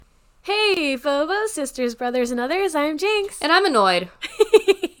Hey, Phobos, sisters, brothers, and others, I'm Jinx. And I'm annoyed.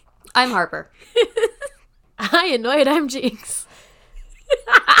 I'm Harper. Hi, annoyed, I'm Jinx.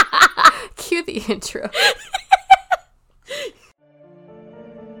 Cue the intro.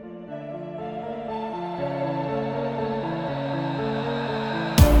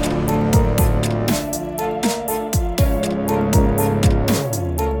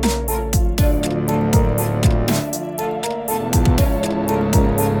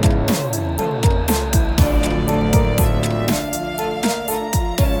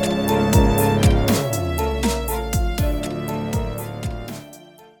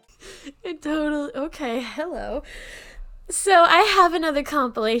 Okay, hello. So I have another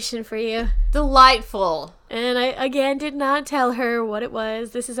compilation for you. Delightful. And I, again, did not tell her what it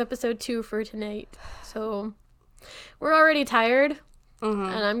was. This is episode 2 for tonight. So we're already tired,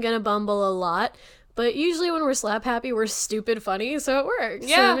 and I'm going to bumble a lot. But usually when we're slap happy, we're stupid funny, so it works.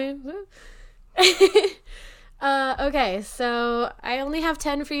 Yeah. Okay, so I only have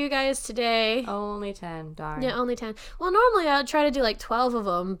 10 for you guys today. Only 10, darn. Yeah, only 10. Well, normally I'd try to do like 12 of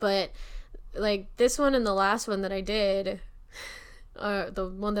them, but like this one and the last one that I did,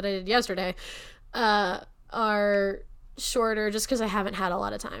 the one that I did yesterday, are shorter just because I haven't had a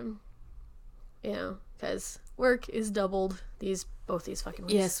lot of time. You know, because work is doubled both these fucking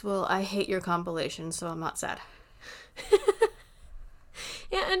weeks. Yes, well, I hate your compilation, so I'm not sad.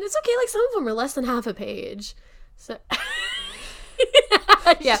 Yeah, and it's okay, like some of them are less than half a page. So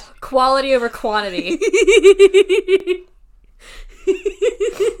yeah, quality over quantity.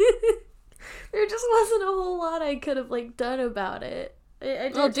 There just wasn't a whole lot I could have like done about it.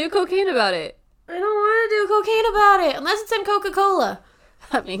 Well, do cocaine about it. I don't want to do cocaine about it unless it's in Coca-Cola.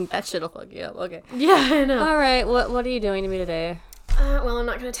 I mean, that shit'll fuck you up. Okay. Yeah, I know. All right, what are you doing to me today? Well, I'm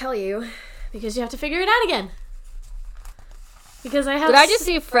not going to tell you because you have to figure it out again. Because I have. Did I just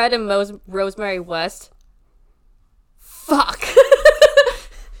see Fred and Rosemary West? Fuck.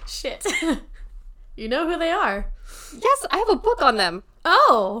 Shit. You know who they are? Yes, I have a book on them.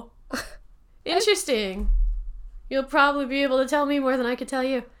 Oh. Interesting. You'll probably be able to tell me more than I could tell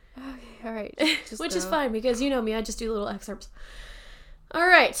you. Okay, all right. Which is fine because you know me, I just do little excerpts. All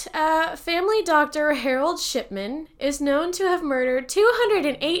right. Family doctor Harold Shipman is known to have murdered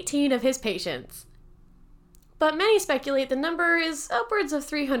 218 of his patients. But many speculate the number is upwards of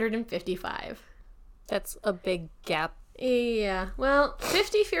 355. That's a big gap. Yeah. Well,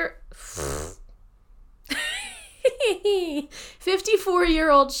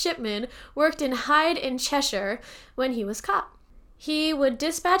 54-year-old Shipman worked in Hyde in Cheshire when he was caught. He would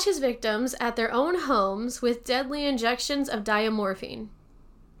dispatch his victims at their own homes with deadly injections of diamorphine.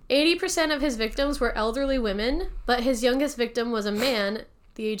 80% of his victims were elderly women, but his youngest victim was a man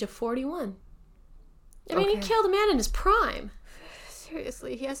the age of 41. I mean, He killed a man in his prime.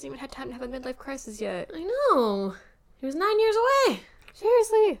 Seriously, he hasn't even had time to have a midlife crisis yet. I know. He was 9 years away.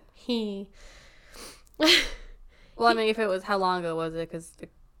 Seriously. Well, I mean, if it was, how long ago was it? Because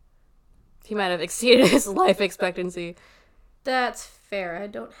he might have exceeded his life expectancy. That's fair. I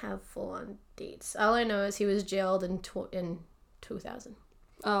don't have full-on dates. All I know is he was jailed in 2000.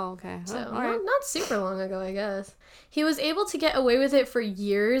 Oh, okay. So, all right. not super long ago, I guess. He was able to get away with it for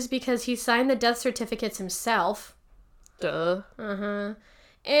years because he signed the death certificates himself. Duh. Uh-huh.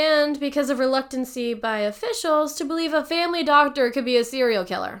 And because of reluctancy by officials to believe a family doctor could be a serial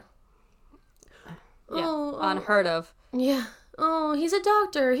killer. Yeah, unheard of. Yeah. Oh, he's a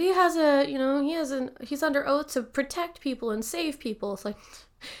doctor. He has he's under oath to protect people and save people. It's like,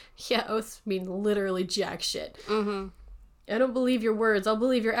 yeah, oaths mean literally jack shit. Mm-hmm. I don't believe your words. I'll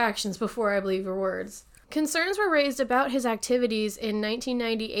believe your actions before I believe your words. Concerns were raised about his activities in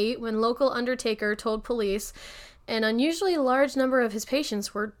 1998 when local undertaker told police an unusually large number of his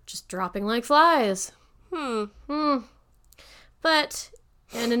patients were just dropping like flies. But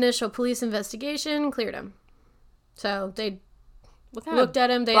an initial police investigation cleared him. So they looked at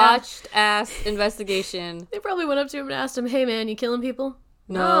him. They botched ass investigation. They probably went up to him and asked him, "Hey man, you killing people?"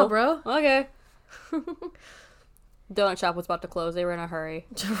 No, bro. Okay. Donut shop was about to close. They were in a hurry.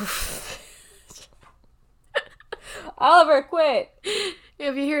 Oliver, quit.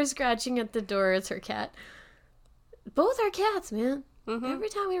 If you hear scratching at the door, it's her cat. Both are cats, man. Mm-hmm. Every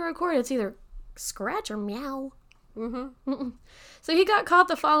time we record, it's either scratch or meow. Mm-hmm. So he got caught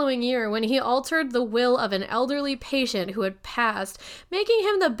the following year when he altered the will of an elderly patient who had passed, making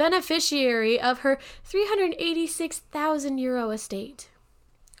him the beneficiary of her 386,000 euro estate.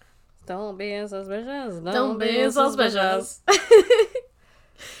 Don't be suspicious. Don't be suspicious.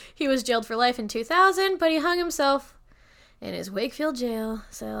 He was jailed for life in 2000, but he hung himself in his Wakefield jail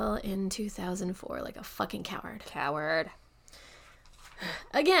cell in 2004 like a fucking coward.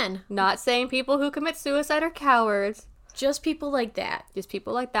 Again. Not saying people who commit suicide are cowards. Just people like that. Just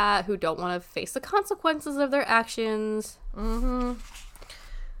people like that who don't want to face the consequences of their actions. Mm-hmm.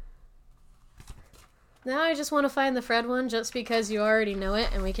 Now I just want to find the Fred one just because you already know it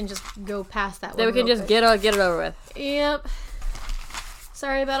and we can just go past that one. Then we can just get it over with. Yep.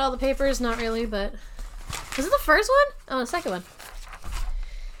 Sorry about all the papers. Not really, but... Was it the first one? Oh, the second one.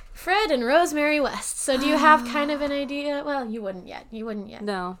 Fred and Rosemary West. So do you have kind of an idea? Well, you wouldn't yet.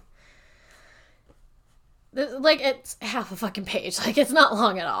 No. Like, it's half a fucking page. Like, it's not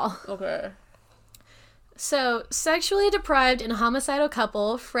long at all. Okay. So, sexually deprived and homicidal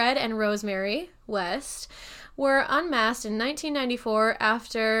couple Fred and Rosemary West were unmasked in 1994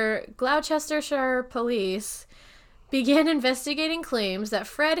 after Gloucestershire police began investigating claims that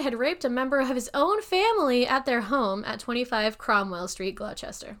Fred had raped a member of his own family at their home at 25 Cromwell Street,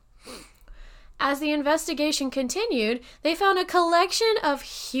 Gloucester. As the investigation continued, they found a collection of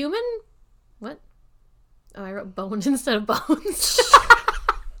human... What? Oh, I wrote bones instead of bones.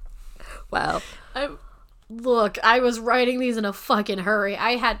 Wow. Look, I was writing these in a fucking hurry.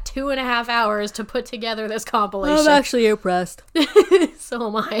 I had 2.5 hours to put together this compilation. I'm actually impressed. So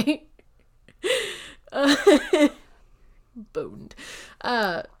am I. Boned.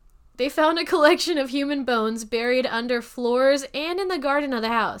 They found a collection of human bones buried under floors and in the garden of the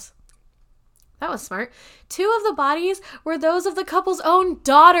house. That was smart. 2 of the bodies were those of the couple's own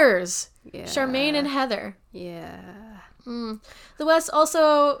daughters, Charmaine and Heather. Yeah. The Wests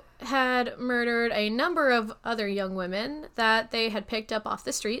also had murdered a number of other young women that they had picked up off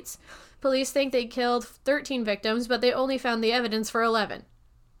the streets. Police think they killed 13 victims, but they only found the evidence for 11.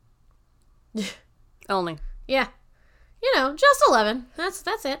 Only. Yeah. You know, just 11.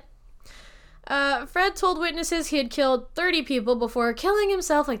 That's it. Fred told witnesses he had killed 30 people before killing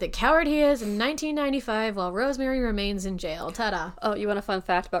himself like the coward he is in 1995 while Rosemary remains in jail. Ta-da. Oh, you want a fun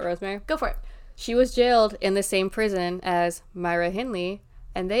fact about Rosemary? Go for it. She was jailed in the same prison as Myra Hindley,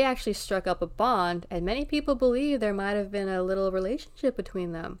 and they actually struck up a bond, and many people believe there might have been a little relationship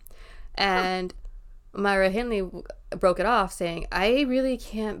between them. And Myra Hindley broke it off, saying, I really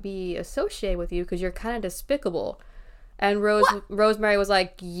can't be associated with you because you're kind of despicable. And Rosemary was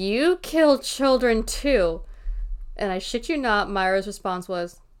like, you killed children too. And I shit you not, Myra's response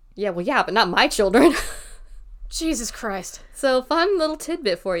was, yeah, but not my children. Jesus Christ. So, fun little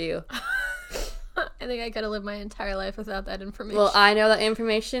tidbit for you. I think I could have lived my entire life without that information. Well, I know that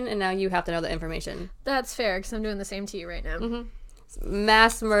information, and now you have to know that information. That's fair, because I'm doing the same to you right now. Mm-hmm.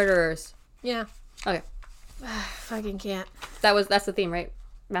 Mass murderers. Yeah. Okay. Fucking can't. That's the theme, right?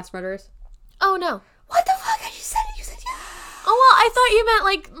 Mass murderers? Oh, no. What the fuck? You said yeah. Oh, well, I thought you meant,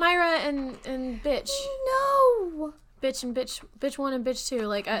 like, Myra and bitch. No. Bitch and bitch 1 and bitch 2.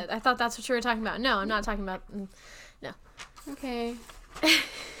 Like, I thought that's what you were talking about. No, I'm not talking about... No. Okay.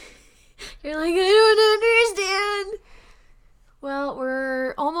 You're like, I don't understand. Well,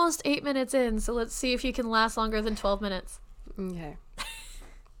 we're almost 8 minutes in, so let's see if you can last longer than 12 minutes. Okay.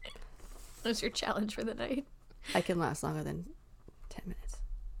 That's your challenge for the night. I can last longer than 10 minutes.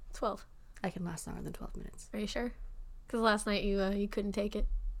 12. I can last longer than 12 minutes. Are you sure? Because last night you couldn't take it.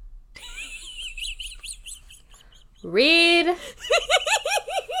 Read.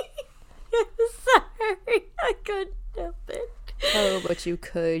 Sorry, I couldn't help it. Oh, but you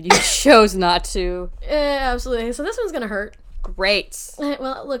could. You chose not to. Absolutely. So this one's gonna hurt. Great.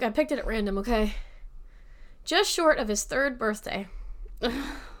 Well, look, I picked it at random, okay? Just short of his 3rd birthday,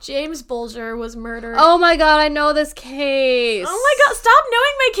 James Bulger was murdered. Oh my god, I know this case. Oh my god, stop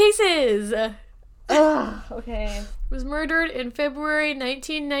knowing my cases! Ugh, okay. Was murdered in February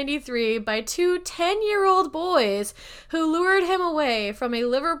 1993 by 2 10-year-old boys who lured him away from a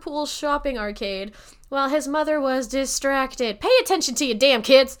Liverpool shopping arcade while his mother was distracted. Pay attention to you damn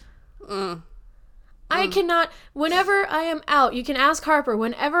kids! I cannot, whenever I am out, you can ask Harper,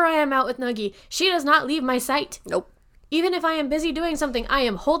 whenever I am out with Nuggie, she does not leave my sight. Nope. Even if I am busy doing something, I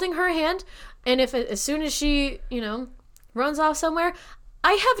am holding her hand, and if as soon as she, runs off somewhere,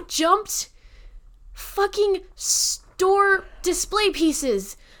 I have jumped fucking store display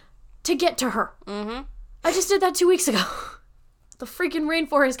pieces to get to her. Mm-hmm. I just did that 2 weeks ago. The freaking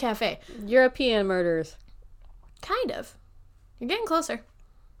Rainforest Cafe. European murders. Kind of. You're getting closer.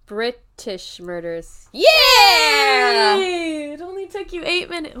 British murders. Yeah! It only took you 8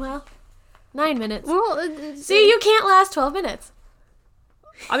 minutes. Well, 9 minutes. Well, see, you can't last 12 minutes.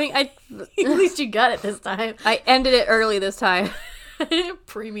 I mean, At least you got it this time. I ended it early this time.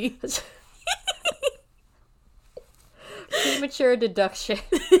 Preemie. Premature deduction.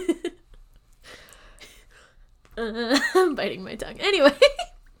 I'm biting my tongue. Anyway.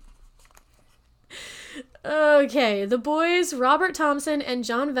 Okay, the boys, Robert Thompson and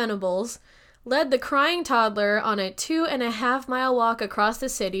John Venables, led the crying toddler on a 2.5-mile walk across the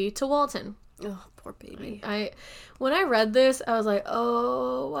city to Walton. Oh, poor baby. When I read this, I was like,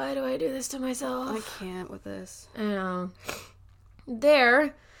 oh, why do I do this to myself? I can't with this. I know.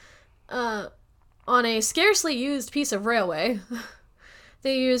 There, on a scarcely used piece of railway,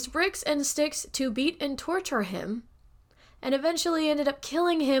 they used bricks and sticks to beat and torture him, and eventually ended up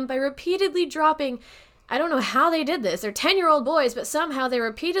killing him by repeatedly dropping... I don't know how they did this. They're 10-year-old boys, but somehow they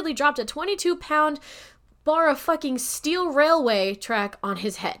repeatedly dropped a 22-pound bar of fucking steel railway track on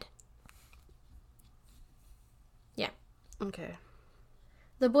his head. Yeah. Okay.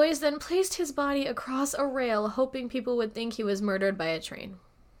 The boys then placed his body across a rail, hoping people would think he was murdered by a train.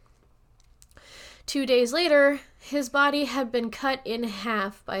 2 days later, his body had been cut in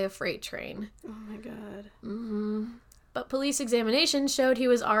half by a freight train. Oh my god. Mm-hmm. But police examination showed he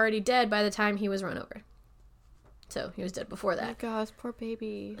was already dead by the time he was run over. So, he was dead before that. Oh my gosh, poor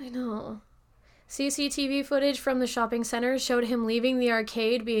baby. I know. CCTV footage from the shopping center showed him leaving the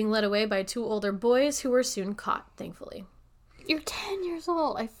arcade, being led away by 2 older boys who were soon caught, thankfully. You're 10 years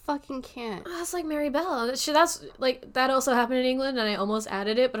old. I fucking can't. That's like Mary Bell. That's, like, that also happened in England, and I almost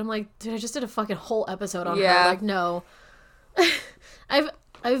added it, but I'm like, dude, I just did a fucking whole episode on her. Like, no.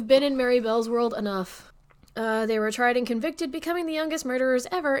 I've been in Mary Bell's world enough. They were tried and convicted, becoming the youngest murderers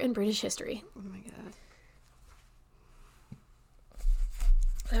ever in British history. Oh my god.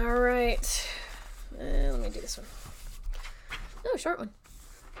 All right. Let me do this one. Oh, short one.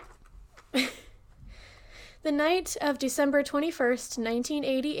 The night of December 21st,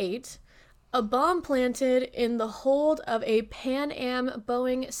 1988, a bomb planted in the hold of a Pan Am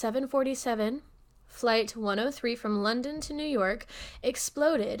Boeing 747, Flight 103 from London to New York,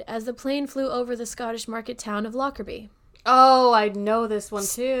 exploded as the plane flew over the Scottish market town of Lockerbie. Oh, I know this one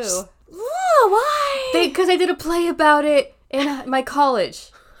too. Oh, why? Because I did a play about it in my college.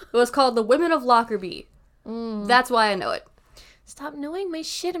 It was called The Women of Lockerbie. That's why I know it. Stop knowing my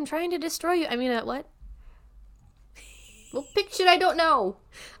shit. I'm trying to destroy you. I mean, what? Well, pick shit I don't know.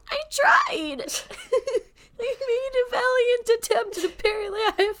 I tried. I made a valiant attempt, and apparently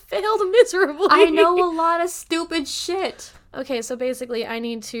I have failed miserably. I know a lot of stupid shit. Okay, so basically I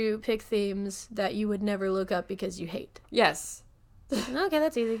need to pick themes that you would never look up because you hate. Yes. Okay,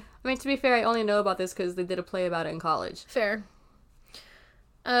 that's easy. I mean, to be fair, I only know about this because they did a play about it in college. Fair.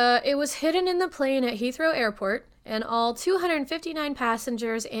 It was hidden in the plane at Heathrow Airport, and all 259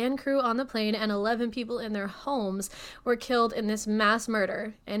 passengers and crew on the plane and 11 people in their homes were killed in this mass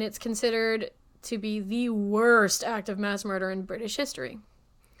murder, and it's considered to be the worst act of mass murder in British history.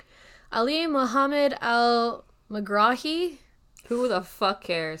 Ali Mohammed al-Magrahi. Who the fuck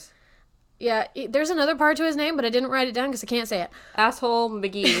cares? Yeah, there's another part to his name, but I didn't write it down because I can't say it. Asshole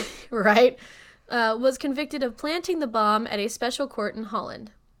McGee. Right? Was convicted of planting the bomb at a special court in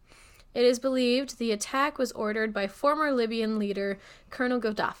Holland. It is believed the attack was ordered by former Libyan leader Colonel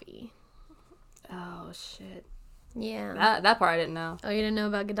Gaddafi. Oh, shit. Yeah. That part I didn't know. Oh, you didn't know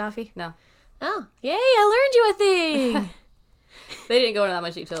about Gaddafi? No. Oh, yay, I learned you a thing! They didn't go into that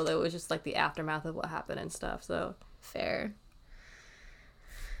much detail, though. It was just, like, the aftermath of what happened and stuff, so. Fair.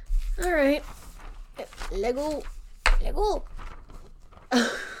 Alright. Lego.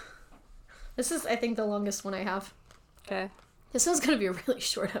 This is, I think, the longest one I have. Okay. This one's gonna be a really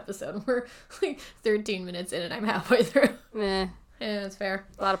short episode. We're, like, 13 minutes in and I'm halfway through. Meh. Yeah, that's fair.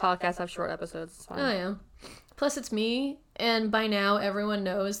 A lot of podcasts have short episodes. It's fine. Oh, yeah. Plus, it's me, and by now, everyone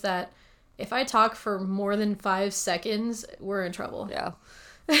knows that if I talk for more than 5 seconds, we're in trouble. Yeah.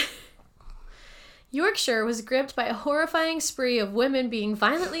 Yorkshire was gripped by a horrifying spree of women being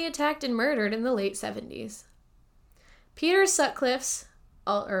violently attacked and murdered in the late 70s. Peter Sutcliffe,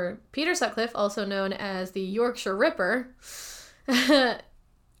 also known as the Yorkshire Ripper,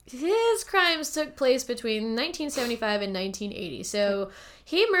 his crimes took place between 1975 and 1980. So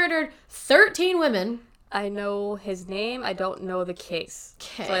he murdered 13 women. I know his name. I don't know the case.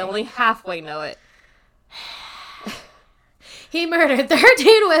 Okay. So I only halfway know it. He murdered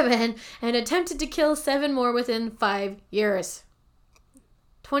 13 women and attempted to kill 7 more within 5 years.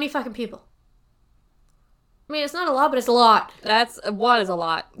 20 fucking people. I mean, it's not a lot, but it's a lot. One is a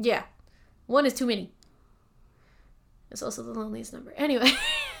lot. Yeah. 1 is too many. It's also the loneliest number. Anyway.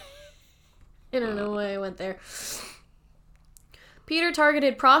 I don't know why I went there. Peter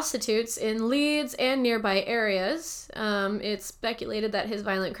targeted prostitutes in Leeds and nearby areas. It's speculated that his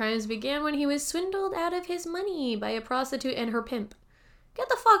violent crimes began when he was swindled out of his money by a prostitute and her pimp. Get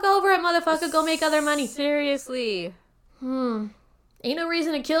the fuck over it, motherfucker. Go make other money. Seriously. Ain't no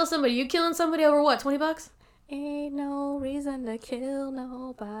reason to kill somebody. You killing somebody over what, $20? Ain't no reason to kill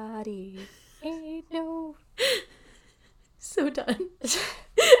nobody. Ain't no. So done.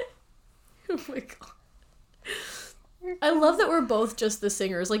 Oh my god. I love that we're both just the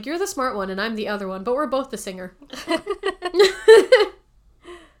singers. Like, you're the smart one and I'm the other one, but we're both the singer.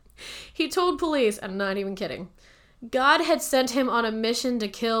 He told police, I'm not even kidding, God had sent him on a mission to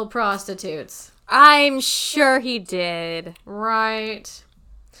kill prostitutes. I'm sure he did. Right.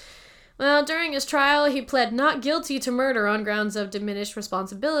 Well, during his trial, he pled not guilty to murder on grounds of diminished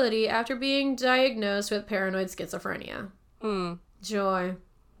responsibility after being diagnosed with paranoid schizophrenia. Joy.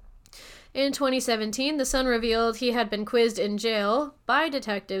 In 2017, the Sun revealed he had been quizzed in jail by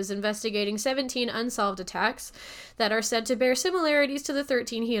detectives investigating 17 unsolved attacks that are said to bear similarities to the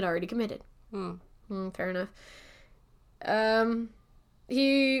 13 he had already committed. Fair enough.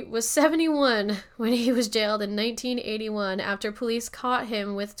 He was 71 when he was jailed in 1981 after police caught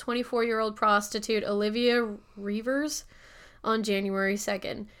him with 24-year-old prostitute Olivia Reavers on January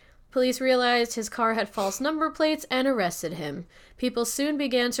 2nd. Police realized his car had false number plates and arrested him. People soon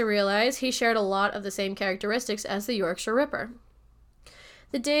began to realize he shared a lot of the same characteristics as the Yorkshire Ripper.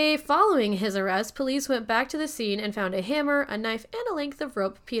 The day following his arrest, police went back to the scene and found a hammer, a knife, and a length of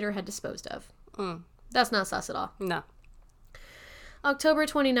rope Peter had disposed of. That's not sus at all. No. October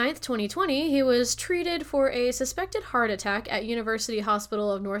 29th, 2020, he was treated for a suspected heart attack at University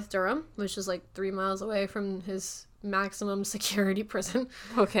Hospital of North Durham, which is like 3 miles away from his maximum security prison.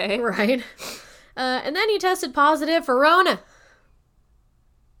 Okay. Right. And then he tested positive for Rona.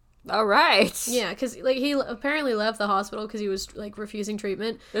 All right. Yeah, because like he apparently left the hospital because he was like refusing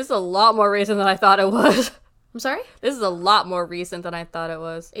treatment. This is a lot more recent than I thought it was. I'm sorry? This is a lot more recent than I thought it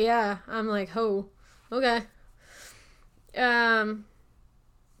was. Yeah, I'm like, oh, okay.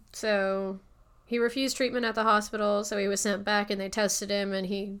 So he refused treatment at the hospital, so he was sent back and they tested him and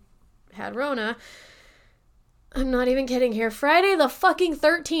he had Rona. I'm not even kidding here. Friday the fucking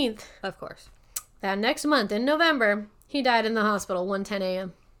 13th. Of course. That next month in November, he died in the hospital, 1:10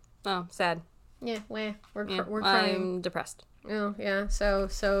 a.m. Oh, sad. Yeah, we're crying. I'm depressed. Oh, yeah, so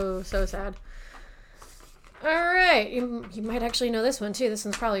sad. All right, you might actually know this one, too. This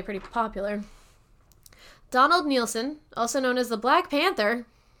one's probably pretty popular. Donald Nielsen, also known as the Black Panther.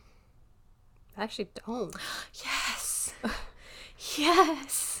 I actually don't. Yes.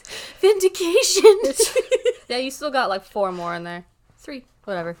 Yes. Vindication. Yeah, you still got like 4 more in there. 3.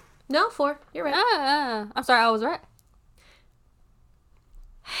 Whatever. No, 4. You're right. I'm sorry, I was right.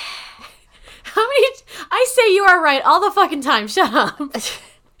 How many... I say you are right all the fucking time. Shut up.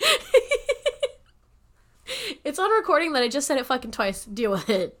 It's on recording that I just said it fucking twice. Deal with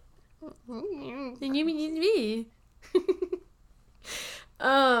it. And you mean me.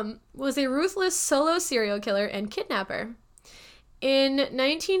 Was a ruthless solo serial killer and kidnapper. In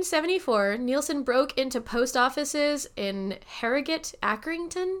 1974, Nielsen broke into post offices in Harrogate,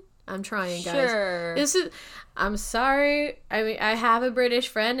 Accrington. I'm trying, guys. Sure. I'm sorry. I mean, I have a British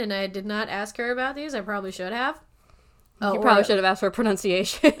friend, and I did not ask her about these. I probably should have. You probably should have asked for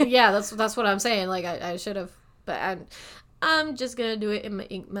pronunciation. Yeah, that's what I'm saying. Like, I should have, but I'm just gonna do it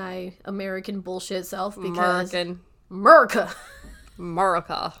in my American bullshit self because America.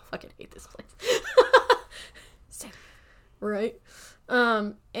 Fucking hate this place. Same. Right.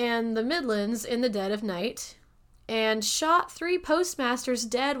 And the Midlands in the dead of night, and shot 3 postmasters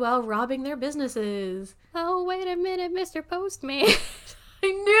dead while robbing their businesses. Oh, wait a minute, Mr. Postman. I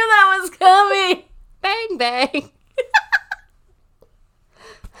knew that was coming. Bang, bang.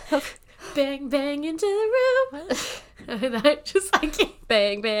 Bang, bang into the room. I can't.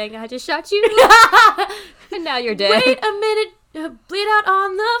 Bang, bang, I just shot you. And now you're dead. Wait a minute, bleed out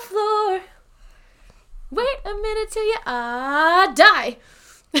on the floor. Wait a minute till you die.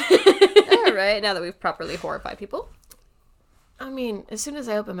 All right, now that we've properly horrified people. I mean, as soon as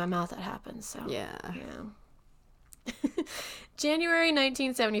I open my mouth, that happens. So Yeah. January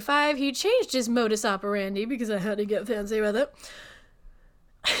 1975, he changed his modus operandi because I had to get fancy with it.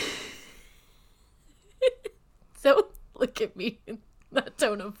 So, look at me in that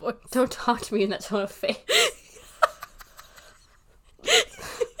tone of voice. Don't talk to me in that tone of face.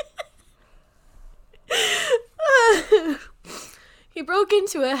 He broke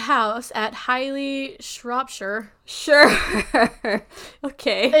into a house at Highley, Shropshire. Sure.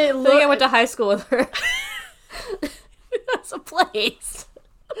 Okay. I think I went to high school with her. That's a place.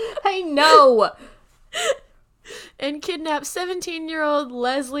 I know. And kidnapped 17-year-old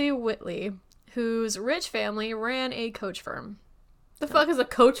Leslie Whitley, whose rich family ran a coach firm. The fuck is a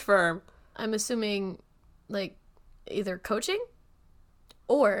coach firm? I'm assuming, like, either coaching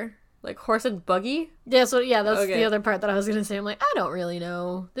or... Like horse and buggy? Yeah, so yeah, that's Okay. the other part that I was gonna say. I'm like, I don't really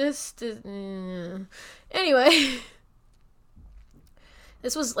know. Anyway.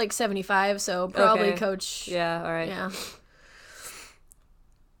 This was like 75, so probably Okay. Coach. Yeah, all right. Yeah.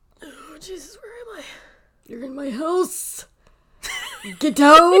 Oh, Jesus, where am I? You're in my house. Get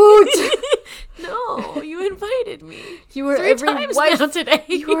out! No, you invited me. You were 3 times now today.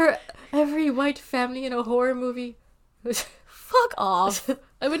 You were every white family in a horror movie. Fuck off.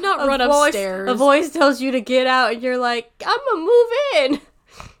 I would not run upstairs. A voice tells you to get out, and you're like, I'm gonna move in.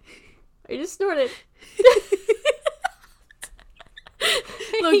 I just snorted.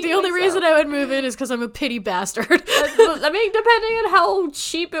 Look, the only reason I would move in is because I'm a pity bastard. I mean, depending on how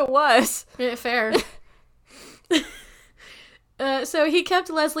cheap it was. Yeah, fair. So he kept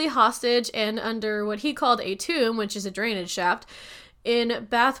Leslie hostage and under what he called a tomb, which is a drainage shaft, in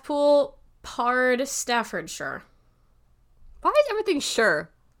Bathpool, Pard, Staffordshire. Why is everything sure?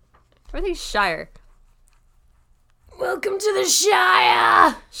 Everything's Shire. Welcome to the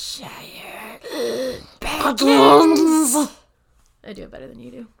Shire! Shire. Baggins! I do it better than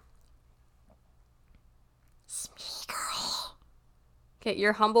you do. Smeagol. Okay,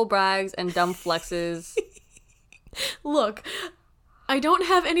 your humble brags and dumb flexes. Look, I don't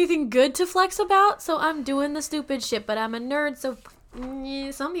have anything good to flex about, so I'm doing the stupid shit, but I'm a nerd, so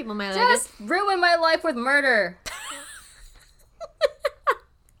some people might like it. Just ruin my life with murder.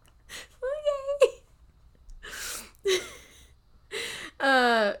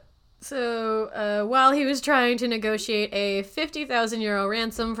 Okay. So while he was trying to negotiate a 50,000 euro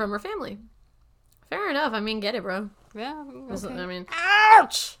ransom from her family. Fair enough. I mean, get it, bro. Yeah, okay. I mean,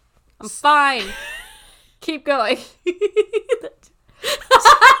 ouch! I'm fine. Keep going. green!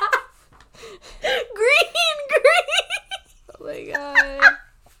 Oh my god.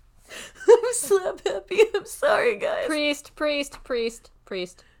 I'm slap happy. I'm sorry, guys. Priest.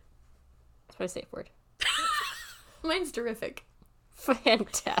 That's my safe word. Mine's terrific.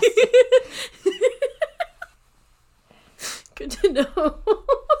 Fantastic. Good to know.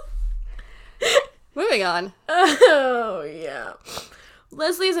 Moving on. Oh, yeah.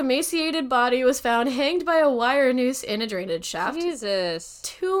 Leslie's emaciated body was found hanged by a wire noose in a drainage shaft. Jesus.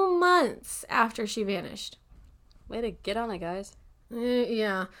 2 months after she vanished. Way to get on it, guys.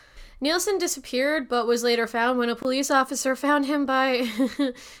 Yeah. Nielsen disappeared, but was later found when a police officer found him by...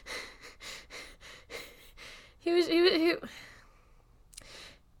 He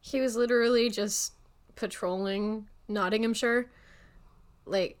was literally just patrolling Nottinghamshire.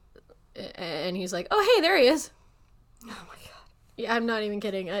 Like, and he's like, oh, hey, there he is. Oh my god. Yeah, I'm not even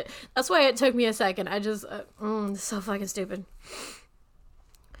kidding. That's why it took me a second. I just, this is so fucking stupid.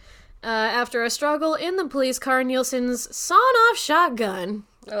 After a struggle in the police car, Nielsen's sawn-off shotgun,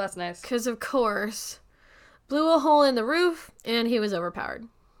 Oh, that's nice. because of course, blew a hole in the roof, and he was overpowered.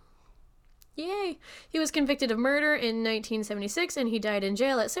 Yay! He was convicted of murder in 1976, and he died in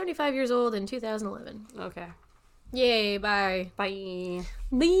jail at 75 years old in 2011. Okay. Yay, bye. Bye.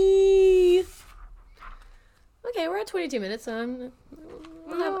 Bye! Okay, we're at 22 minutes, so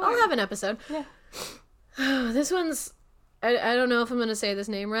I'll have an episode. Yeah. This one's... I don't know if I'm going to say this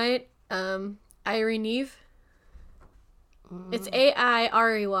name right. Irene. It's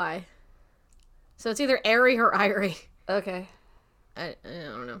Airey. So it's either Airy or Irie. Okay. I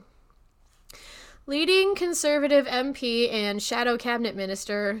don't know. Leading Conservative MP and Shadow Cabinet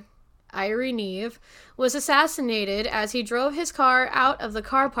Minister Irene was assassinated as he drove his car out of the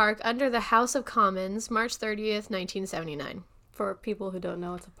car park under the House of Commons March 30th, 1979. For people who don't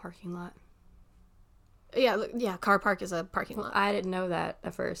know, it's a parking lot. Yeah, car park is a parking lot. I didn't know that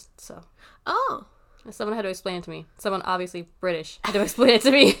at first, so. Oh. Someone had to explain it to me. Someone obviously British had to explain it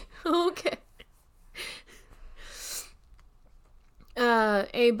to me. Okay.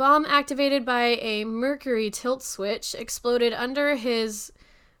 A bomb activated by a mercury tilt switch exploded under his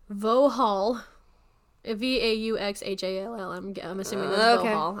Vauxhall. Vauxhall. I'm assuming that's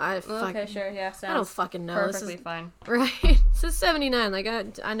Okay. Vauxhall. Okay, sure, yeah, I don't fucking know. perfectly fine. Right. This is 79. Like,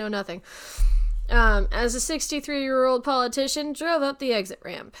 I know nothing. As a 63-year-old politician drove up the exit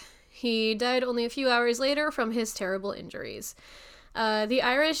ramp. He died only a few hours later from his terrible injuries. The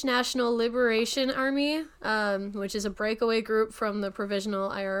Irish National Liberation Army, which is a breakaway group from the Provisional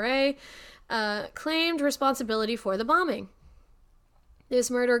IRA, claimed responsibility for the bombing.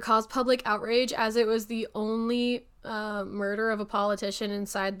 This murder caused public outrage as it was the only murder of a politician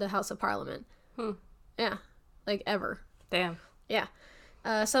inside the House of Parliament. Yeah, like ever. Damn. Yeah.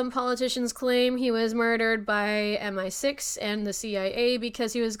 Some politicians claim he was murdered by MI6 and the CIA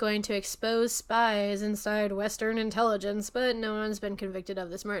because he was going to expose spies inside Western intelligence, but no one's been convicted of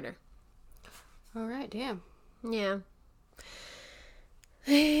this murder. All right, damn. Yeah.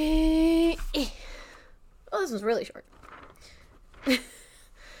 Oh, this was really short.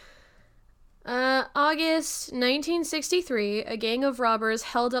 August 1963, a gang of robbers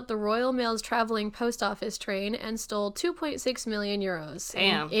held up the Royal Mail's traveling post office train and stole 2.6 million euros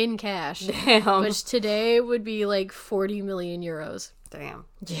in cash. Damn. Which today would be like 40 million euros. Damn.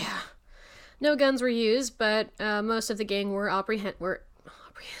 Yeah. No guns were used, but most of the gang were apprehended.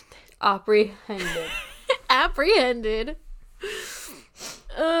 Apprehended.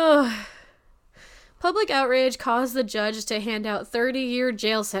 Ugh. Public outrage caused the judge to hand out 30-year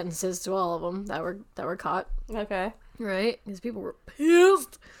jail sentences to all of them that were caught. Okay. Right? Because people were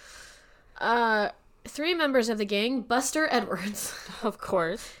pissed. 3 members of the gang, Buster Edwards, Of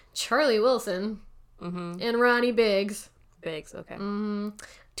course. Charlie Wilson, and Ronnie Biggs. Biggs, okay. 2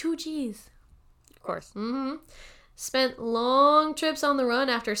 G's. Of course. Spent long trips on the run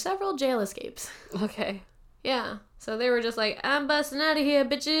after several jail escapes. Okay. Yeah. So they were just like, I'm busting out of here,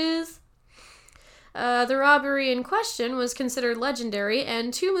 bitches. The robbery in question was considered legendary,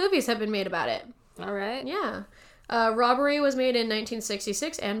 and 2 movies have been made about it. All right. Yeah. Robbery was made in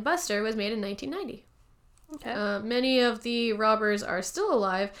 1966, and Buster was made in 1990. Okay. Many of the robbers are still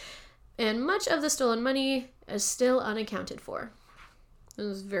alive, and much of the stolen money is still unaccounted for. It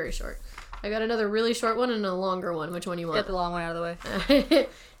was very short. I got another really short one and a longer one. Which one you want? Get the long one out of the way.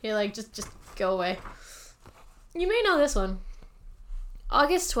 You're like, just go away. You may know this one.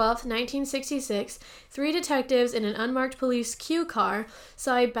 August 12th, 1966, 3 detectives in an unmarked police Q car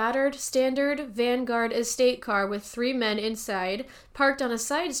saw a battered standard Vanguard estate car with 3 men inside, parked on a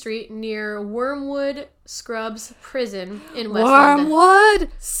side street near Wormwood Scrubs Prison in West London.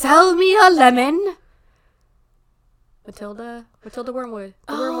 Wormwood, sell me a lemon. Matilda Wormwood.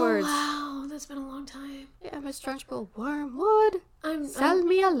 The Wormwoods. Wow, that's been a long time. Yeah, Miss Trunchbull. Wormwood, I'm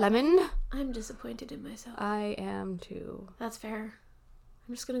me a lemon. I'm disappointed in myself. I am too. That's fair.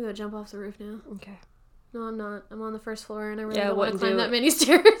 I'm just gonna go jump off the roof now. Okay. No, I'm not. I'm on the first floor, and I really don't want to wouldn't climb do that it. many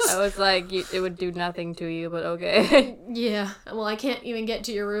stairs. I was like, it would do nothing to you, but okay. Yeah. Well, I can't even get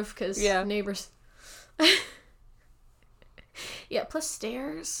to your roof because neighbors. Yeah. Plus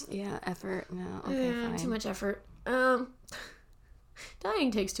stairs. Yeah, effort. No. Okay, fine. Too much effort. Dying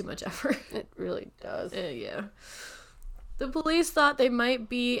takes too much effort. It really does. Yeah. The police thought they might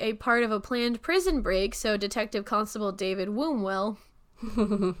be a part of a planned prison break, so Detective Constable David Wombwell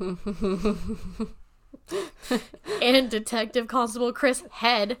and Detective Constable Chris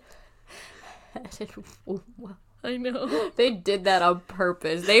Head. I know. They did that on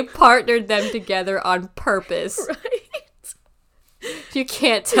purpose. They partnered them together on purpose. Right? You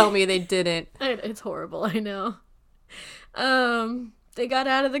can't tell me they didn't. It's horrible, I know. They got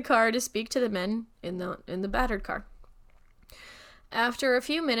out of the car to speak to the men in the battered car. After a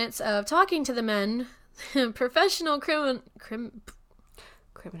few minutes of talking to the men, professional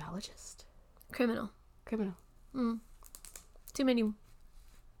Criminologist. Criminal. Too many.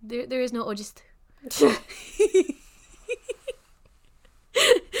 There is no ogist.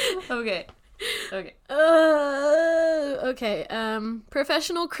 Okay. Okay.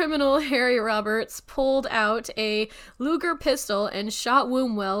 Professional criminal Harry Roberts pulled out a Luger pistol and shot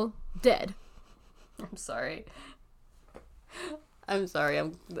Wombwell dead. I'm sorry. I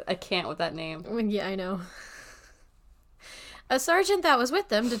can't with that name. Yeah, I know. A sergeant that was with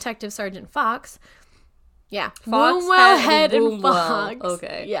them, Detective Sergeant Fox. Yeah. Fox, Wombwell, Head, and Wombwell. Fox.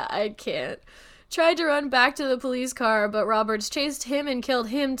 Okay. Yeah, I can't. Tried to run back to the police car, but Roberts chased him and killed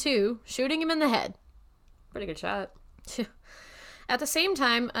him too, shooting him in the head. Pretty good shot. At the same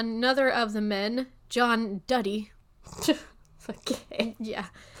time, another of the men, John Duddy, Okay. yeah,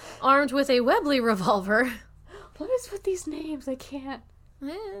 armed with a Webley revolver. What is with these names? I can't.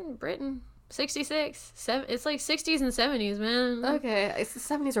 Britain. 66. It's like 60s and 70s, man. Okay. It's the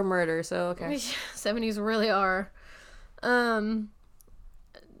 70s or murder, so okay. 70s really are. John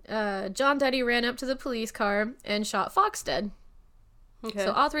Duddy ran up to the police car and shot Fox dead. Okay.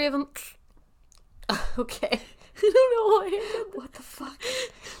 So all 3 of them... Okay. I don't know why I did that. What the fuck?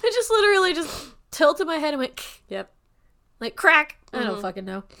 I just literally just tilted my head and went... Yep. Like, crack! I don't fucking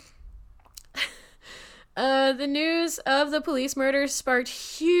know. The news of the police murders sparked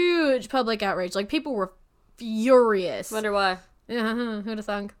huge public outrage. Like, people were furious. Wonder why. Yeah, who'd have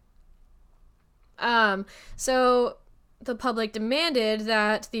thunk? So the public demanded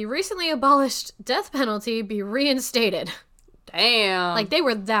that the recently abolished death penalty be reinstated. Damn. Like, they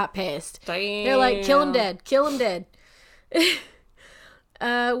were that pissed. Damn. They're like, kill him dead. Kill him dead.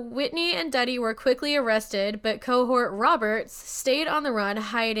 Whitney and Duddy were quickly arrested, but cohort Roberts stayed on the run,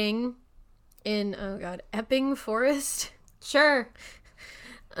 hiding in, Epping Forest. Sure.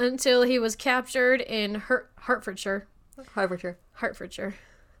 Until he was captured in Hertfordshire.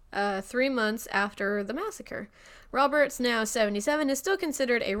 3 months after the massacre. Roberts, now 77, is still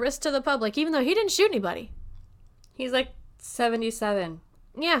considered a risk to the public, even though he didn't shoot anybody. He's like 77.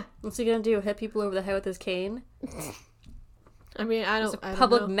 Yeah. What's he gonna do? Hit people over the head with his cane? I mean, I He's don't a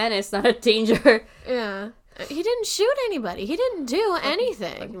public know. menace, not a danger. Yeah. He didn't shoot anybody. He didn't do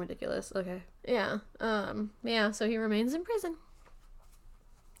anything. Fucking ridiculous. Okay. Yeah. Yeah, so he remains in prison.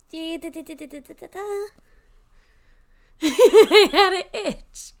 I had an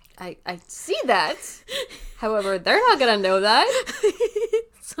itch. I see that. However, they're not gonna know that.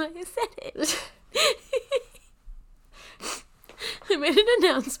 That's why I said it. I made an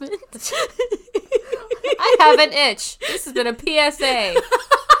announcement. I have an itch. This has been a PSA.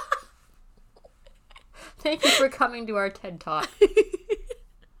 Thank you for coming to our TED Talk.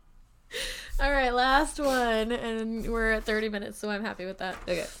 All right, last one, and we're at 30 minutes, so I'm happy with that.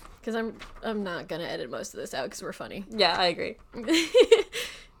 Okay. Because I'm not gonna edit most of this out because we're funny. Yeah, I agree.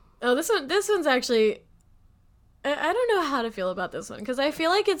 Oh, this one's actually. I don't know how to feel about this one because I feel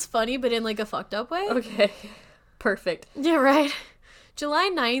like it's funny, but in like a fucked up way. Okay. Perfect. Yeah, right.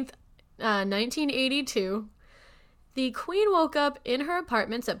 July 9th, 1982. The Queen woke up in her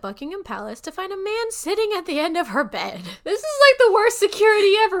apartments at Buckingham Palace to find a man sitting at the end of her bed. This is like the worst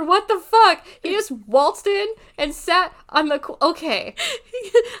security ever. What the fuck? He just waltzed in and sat on the... Okay.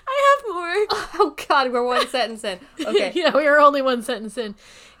 I have more. Oh god, we're one sentence in. Okay. Yeah, we are only one sentence in.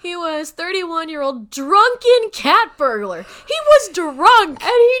 He was 31-year-old drunken cat burglar. He was drunk. And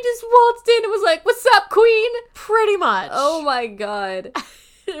he just waltzed in and was like, "What's up, Queen?" Pretty much. Oh my god.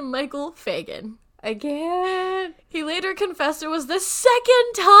 Michael Fagan. Again. He later confessed it was the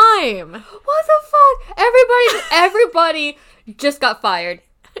second time. What the fuck? Everybody just got fired.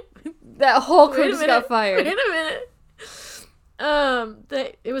 That whole crew just got fired. Wait a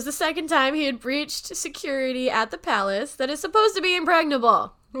minute. It was the second time he had breached security at the palace that is supposed to be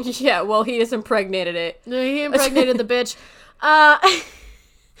impregnable. Yeah, well, he just impregnated it. No, he impregnated the bitch.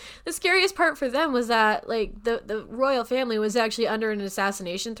 The scariest part for them was that, like, the royal family was actually under an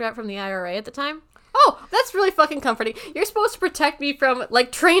assassination threat from the IRA at the time. Oh, that's really fucking comforting. You're supposed to protect me from,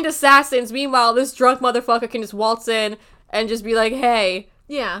 like, trained assassins. Meanwhile, this drunk motherfucker can just waltz in and just be like, "Hey."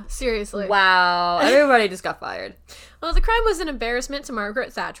 Yeah, seriously. Wow. Everybody just got fired. Well, the crime was an embarrassment to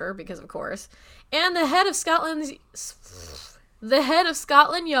Margaret Thatcher, because of course. And the head of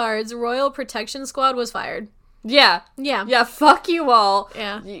Scotland Yard's Royal Protection Squad was fired. Yeah. Yeah. Yeah, fuck you all.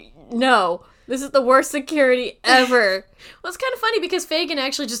 Yeah. No. This is the worst security ever. Well, it's kind of funny because Fagin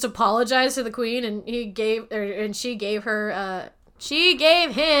actually just apologized to the Queen, and she gave him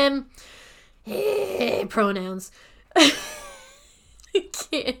pronouns. I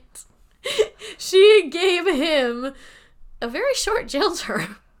can't. She gave him a very short jail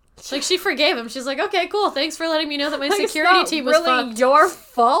term. Like, she forgave him. She's like, "Okay, cool. Thanks for letting me know that my security team was really fucked." Your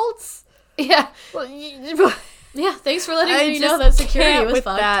fault? Yeah. Well, Yeah, thanks for letting me know that security was with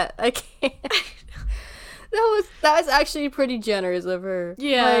fucked. That. I can't. That was actually pretty generous of her.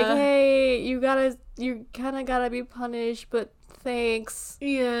 Yeah. Like, hey, you kind of gotta be punished, but thanks.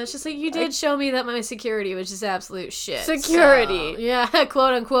 Yeah, it's just like, you did show me that my security was just absolute shit. Security. So, yeah,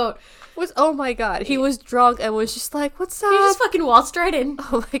 quote unquote. Oh my god, he was drunk and was just like, "What's up?" He just fucking waltzed right in.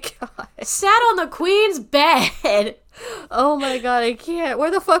 Oh my god. Sat on the Queen's bed. Oh my god, I can't.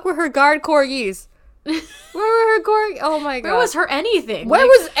 Where the fuck were her guard corgis? Where were her corgis? Oh my god. Where was her anything? Where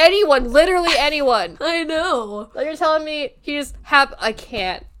was anyone? Literally anyone. I know. Like, you're telling me he just I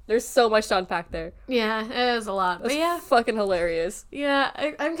can't. There's so much to unpack there. Yeah, it was a lot. That's But yeah. fucking hilarious. Yeah,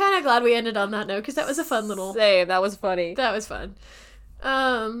 I'm kind of glad we ended on that note, because that was a fun little... Same, that was funny. That was fun.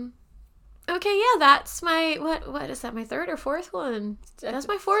 Okay, yeah, that's my... What is that, my third or fourth one? That's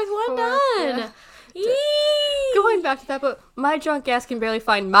my fourth one done. Yeah. Yee! Going back to that, but my drunk ass can barely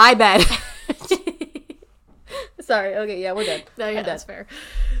find my bed. Sorry, okay, yeah, we're done. No, yeah, I'm that's done. fair.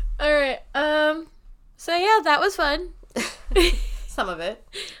 All right, so yeah, that was fun. Some of it.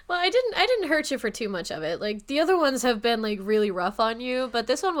 Well, I didn't hurt you for too much of it. Like, the other ones have been, like, really rough on you, but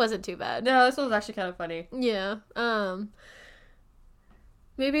this one wasn't too bad. No, this one was actually kind of funny. Yeah.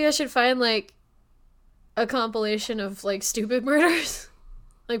 Maybe I should find, like, a compilation of, like, stupid murders.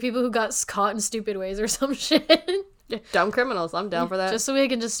 Like, people who got caught in stupid ways or some shit. Dumb criminals. I'm down for that. Just so we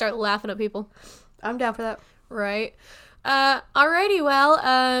can just start laughing at people. I'm down for that. Right. Alrighty,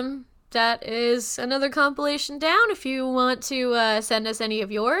 well, that is another compilation down. If you want to send us any of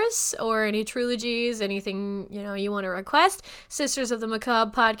yours or any trilogies, anything, you want to request, Sisters of the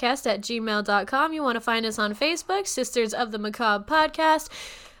Macabre Podcast at gmail.com. You want to find us on Facebook, Sisters of the Macabre Podcast.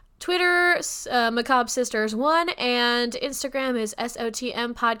 Twitter, Macabre Sisters 1, and Instagram is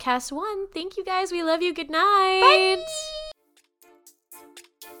SOTM Podcast 1. Thank you guys. We love you. Good night. Bye.